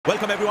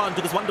Welcome everyone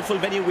to this wonderful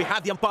venue. We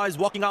have the umpires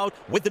walking out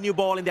with the new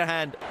ball in their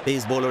hand.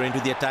 Pace bowler into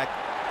the attack.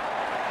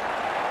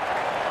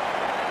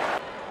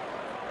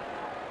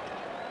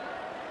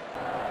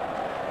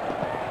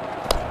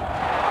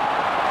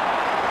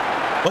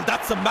 Well,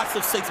 that's a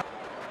massive six.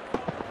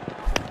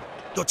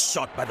 Good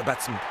shot by the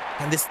batsman.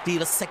 Can they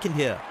steal a second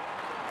here?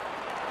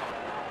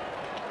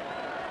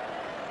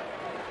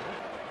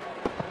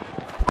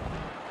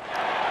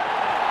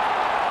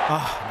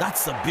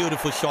 That's a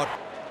beautiful shot.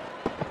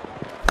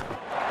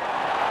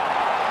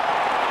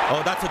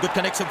 Oh, that's a good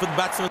connection for the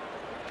batsman.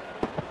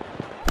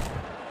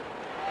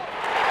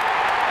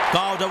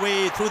 Carved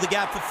away through the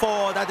gap for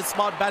 4. That is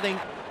smart batting.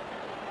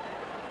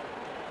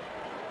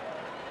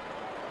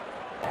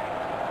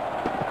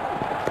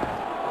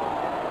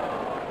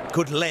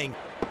 Good length.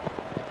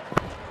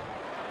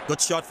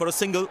 Good shot for a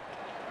single.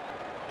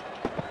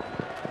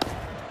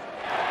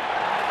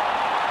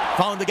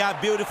 Found the gap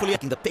beautifully.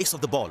 The pace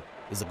of the ball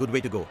is a good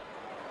way to go.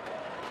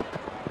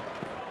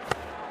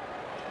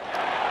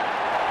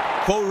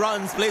 4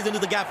 runs, plays into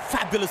the gap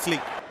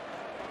fabulously.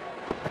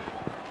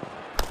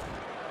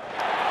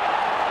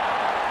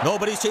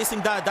 Nobody's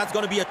chasing that. That's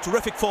going to be a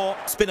terrific 4.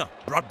 Spinner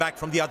brought back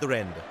from the other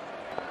end.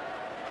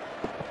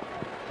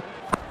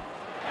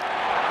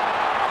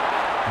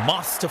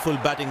 Masterful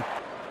batting.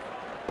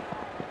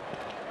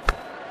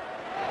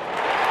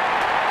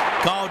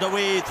 Carved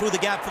away through the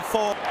gap for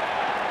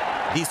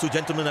 4. These two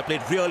gentlemen have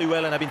played really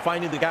well and have been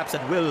finding the gaps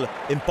at will.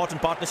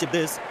 Important partnership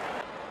this.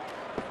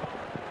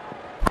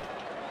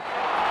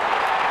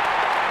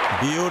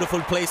 Beautiful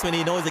placement.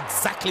 He knows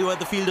exactly where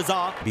the fielders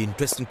are. Be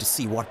interesting to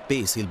see what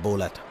pace he'll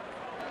bowl at.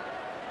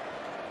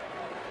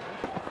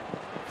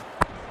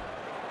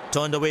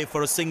 Turned away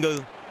for a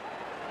single.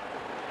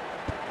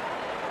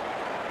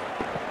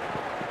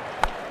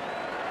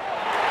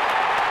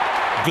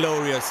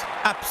 Glorious.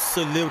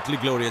 Absolutely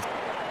glorious.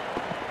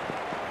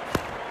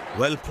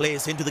 Well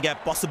placed into the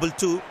gap. Possible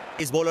 2.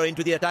 His bowler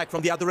into the attack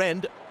from the other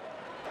end.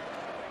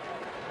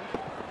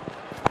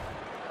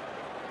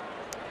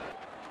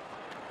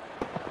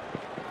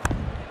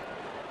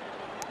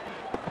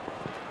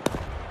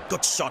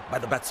 Good shot by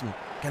the batsman.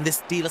 Can they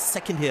steal a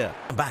second here?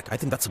 Back. I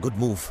think that's a good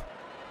move.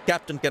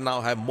 Captain can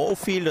now have more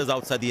fielders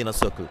outside the inner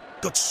circle.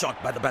 Good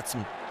shot by the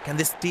batsman. Can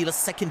they steal a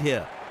second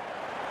here?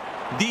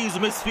 These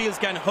misfields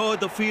can hurt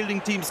the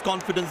fielding team's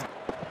confidence.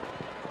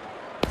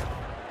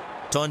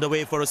 Turned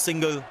away for a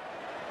single.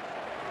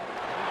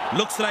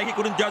 Looks like he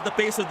couldn't judge the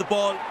pace of the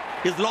ball.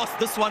 He's lost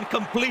this one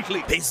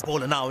completely. Pace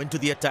bowler now into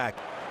the attack.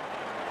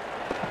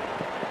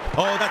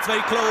 Oh, that's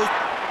very close.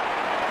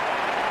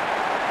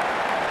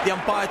 The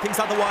umpire thinks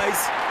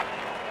otherwise.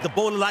 The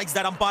bowler likes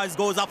that. Umpire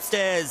goes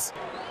upstairs.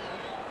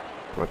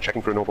 We're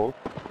checking for a no ball.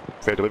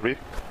 Fair delivery.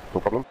 No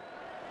problem.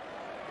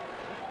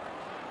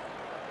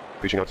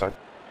 Reaching outside.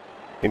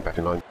 Impact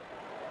in line.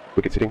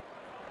 Wicket sitting.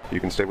 You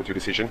can stay with your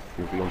decision.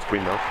 You'll be on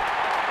screen now.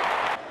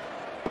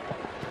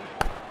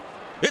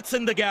 It's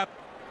in the gap.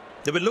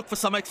 They will look for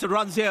some extra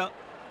runs here.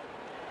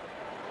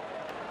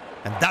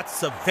 And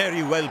that's a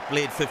very well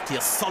played 50. A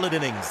solid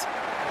innings.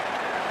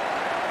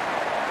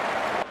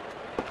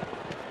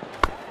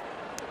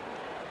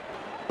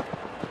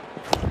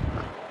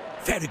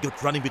 Very good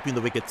running between the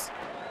wickets.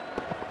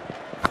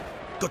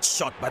 Good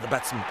shot by the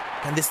batsman.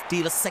 Can they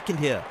steal a second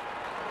here?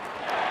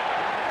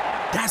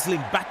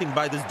 Dazzling batting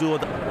by this duo.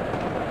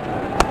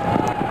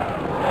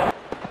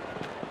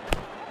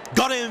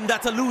 Got him.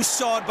 That's a loose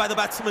shot by the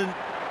batsman.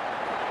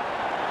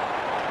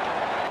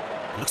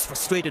 Looks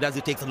frustrated as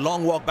he takes a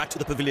long walk back to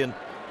the pavilion.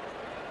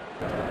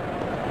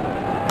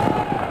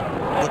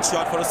 Good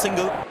shot for a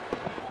single.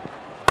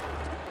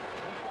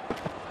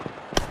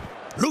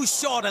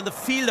 Loose shot and the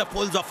fielder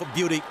pulls off for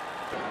beauty.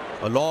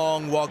 A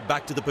long walk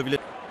back to the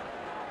pavilion.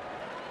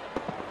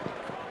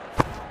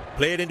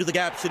 Played into the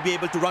gap. Should be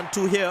able to run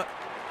 2 here.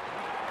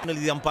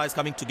 Finally, the umpires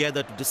coming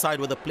together to decide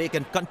whether play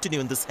can continue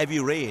in this heavy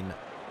rain.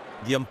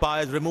 The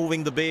umpires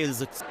removing the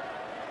bails.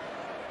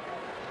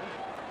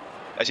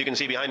 As you can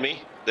see behind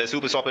me, the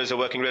super stoppers are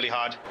working really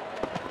hard.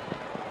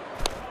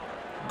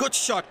 Good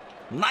shot.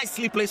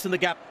 Nicely placed in the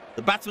gap.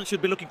 The batsman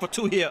should be looking for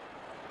 2 here.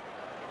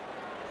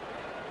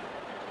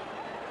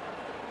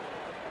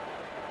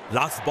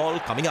 Last ball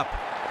coming up.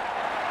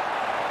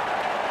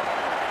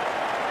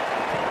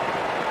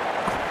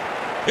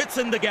 It's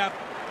in the gap.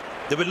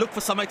 They will look for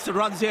some extra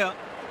runs here.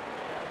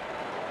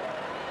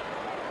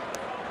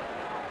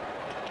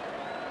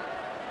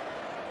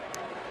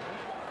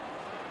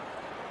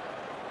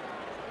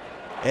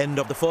 End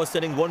of the first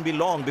inning. Won't be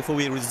long before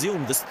we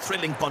resume this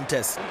thrilling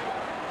contest.